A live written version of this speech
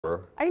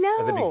I know.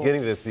 At the beginning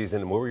of this season,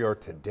 and where we are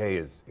today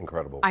is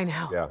incredible. I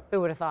know. Yeah.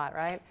 Who would have thought,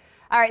 right?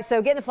 All right,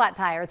 so getting a flat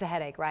tire, it's a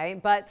headache,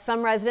 right? But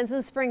some residents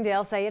in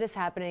Springdale say it is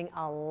happening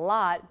a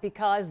lot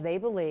because they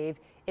believe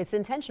it's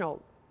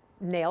intentional.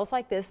 Nails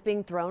like this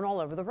being thrown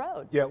all over the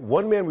road. Yeah,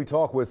 one man we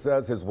talked with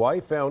says his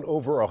wife found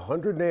over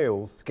 100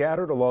 nails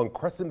scattered along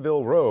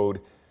Crescentville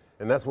Road,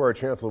 and that's where our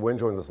Chancellor Wynn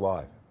joins us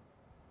live.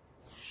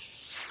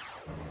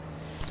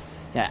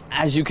 Yeah,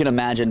 as you can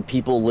imagine,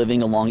 people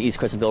living along East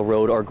Crescentville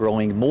Road are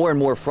growing more and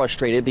more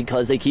frustrated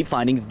because they keep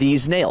finding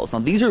these nails. Now,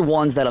 these are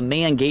ones that a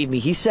man gave me.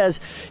 He says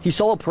he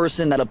saw a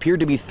person that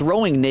appeared to be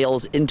throwing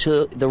nails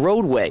into the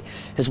roadway.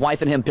 His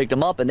wife and him picked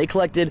them up, and they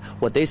collected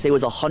what they say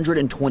was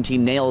 120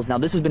 nails. Now,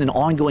 this has been an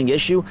ongoing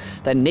issue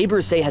that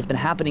neighbors say has been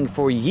happening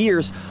for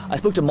years. I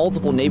spoke to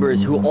multiple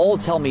neighbors who all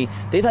tell me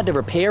they've had to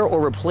repair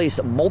or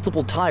replace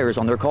multiple tires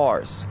on their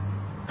cars.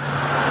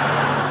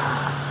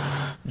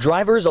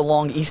 Drivers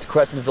along East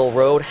Crescentville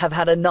Road have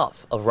had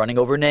enough of running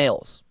over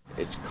nails.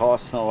 It's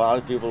costing a lot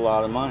of people a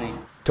lot of money.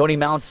 Tony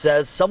Mounts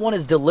says someone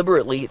is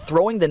deliberately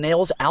throwing the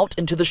nails out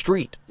into the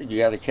street. You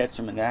got to catch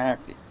them in the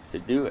act to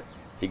do it,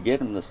 to get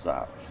them to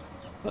stop.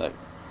 But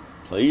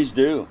please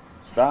do,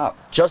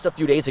 stop. Just a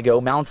few days ago,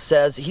 Mounts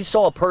says he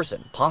saw a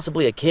person,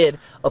 possibly a kid,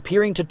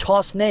 appearing to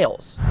toss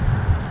nails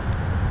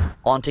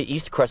onto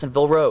East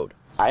Crescentville Road.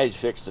 I had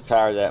fixed a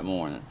tire that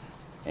morning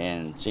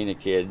and seen a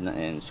kid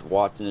and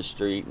walked in the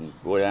street and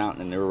went out,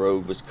 and the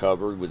road was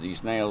covered with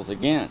these nails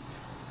again.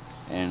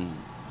 And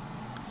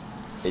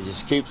it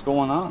just keeps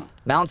going on.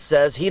 Mounts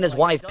says he and his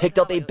wife picked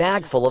up a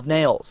bag full of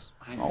nails.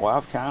 My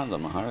wife counted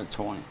them,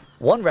 120.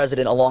 One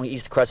resident along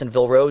East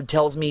Crescentville Road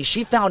tells me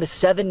she found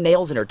 7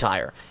 nails in her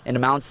tire, and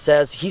Mounts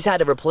says he's had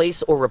to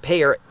replace or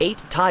repair 8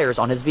 tires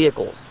on his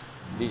vehicles.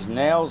 These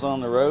nails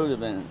on the road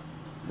have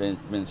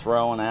been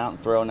thrown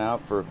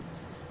out for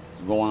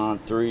going on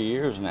 3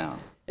 years now.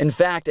 In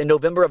fact, in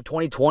November of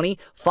 2020,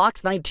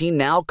 Fox 19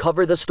 Now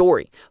covered the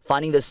story,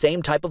 finding the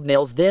same type of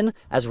nails then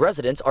as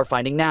residents are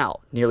finding now,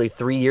 nearly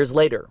 3 years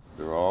later.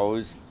 They're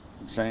always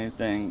the same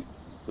thing.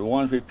 The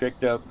ones we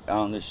picked up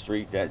on the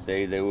street that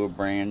day, they were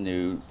brand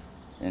new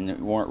and they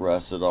weren't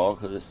rusted at all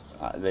because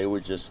they were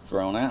just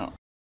thrown out.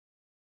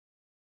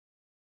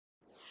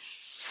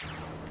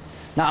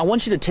 Now, I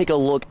want you to take a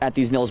look at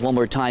these nails one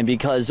more time,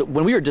 because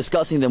when we were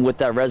discussing them with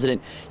that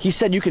resident, he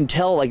said you can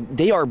tell like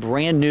they are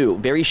brand new,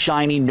 very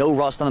shiny, no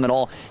rust on them at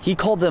all. He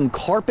called them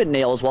carpet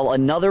nails, while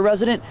another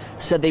resident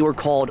said they were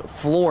called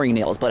flooring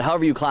nails. But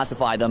however you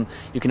classify them,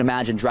 you can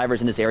imagine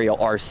drivers in this area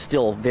are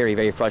still very,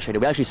 very frustrated.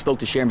 We actually spoke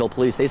to Sharonville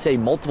Police. They say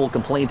multiple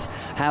complaints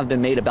have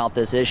been made about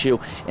this issue,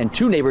 and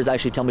 2 neighbors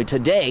actually tell me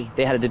today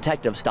they had a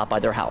detective stop by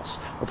their house.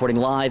 Reporting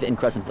live in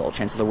Crescentville,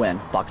 Chancellor Wynn,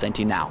 Fox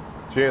 19 Now.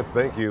 Chance,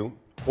 thank you.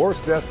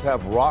 Horse deaths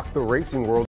have rocked the racing world.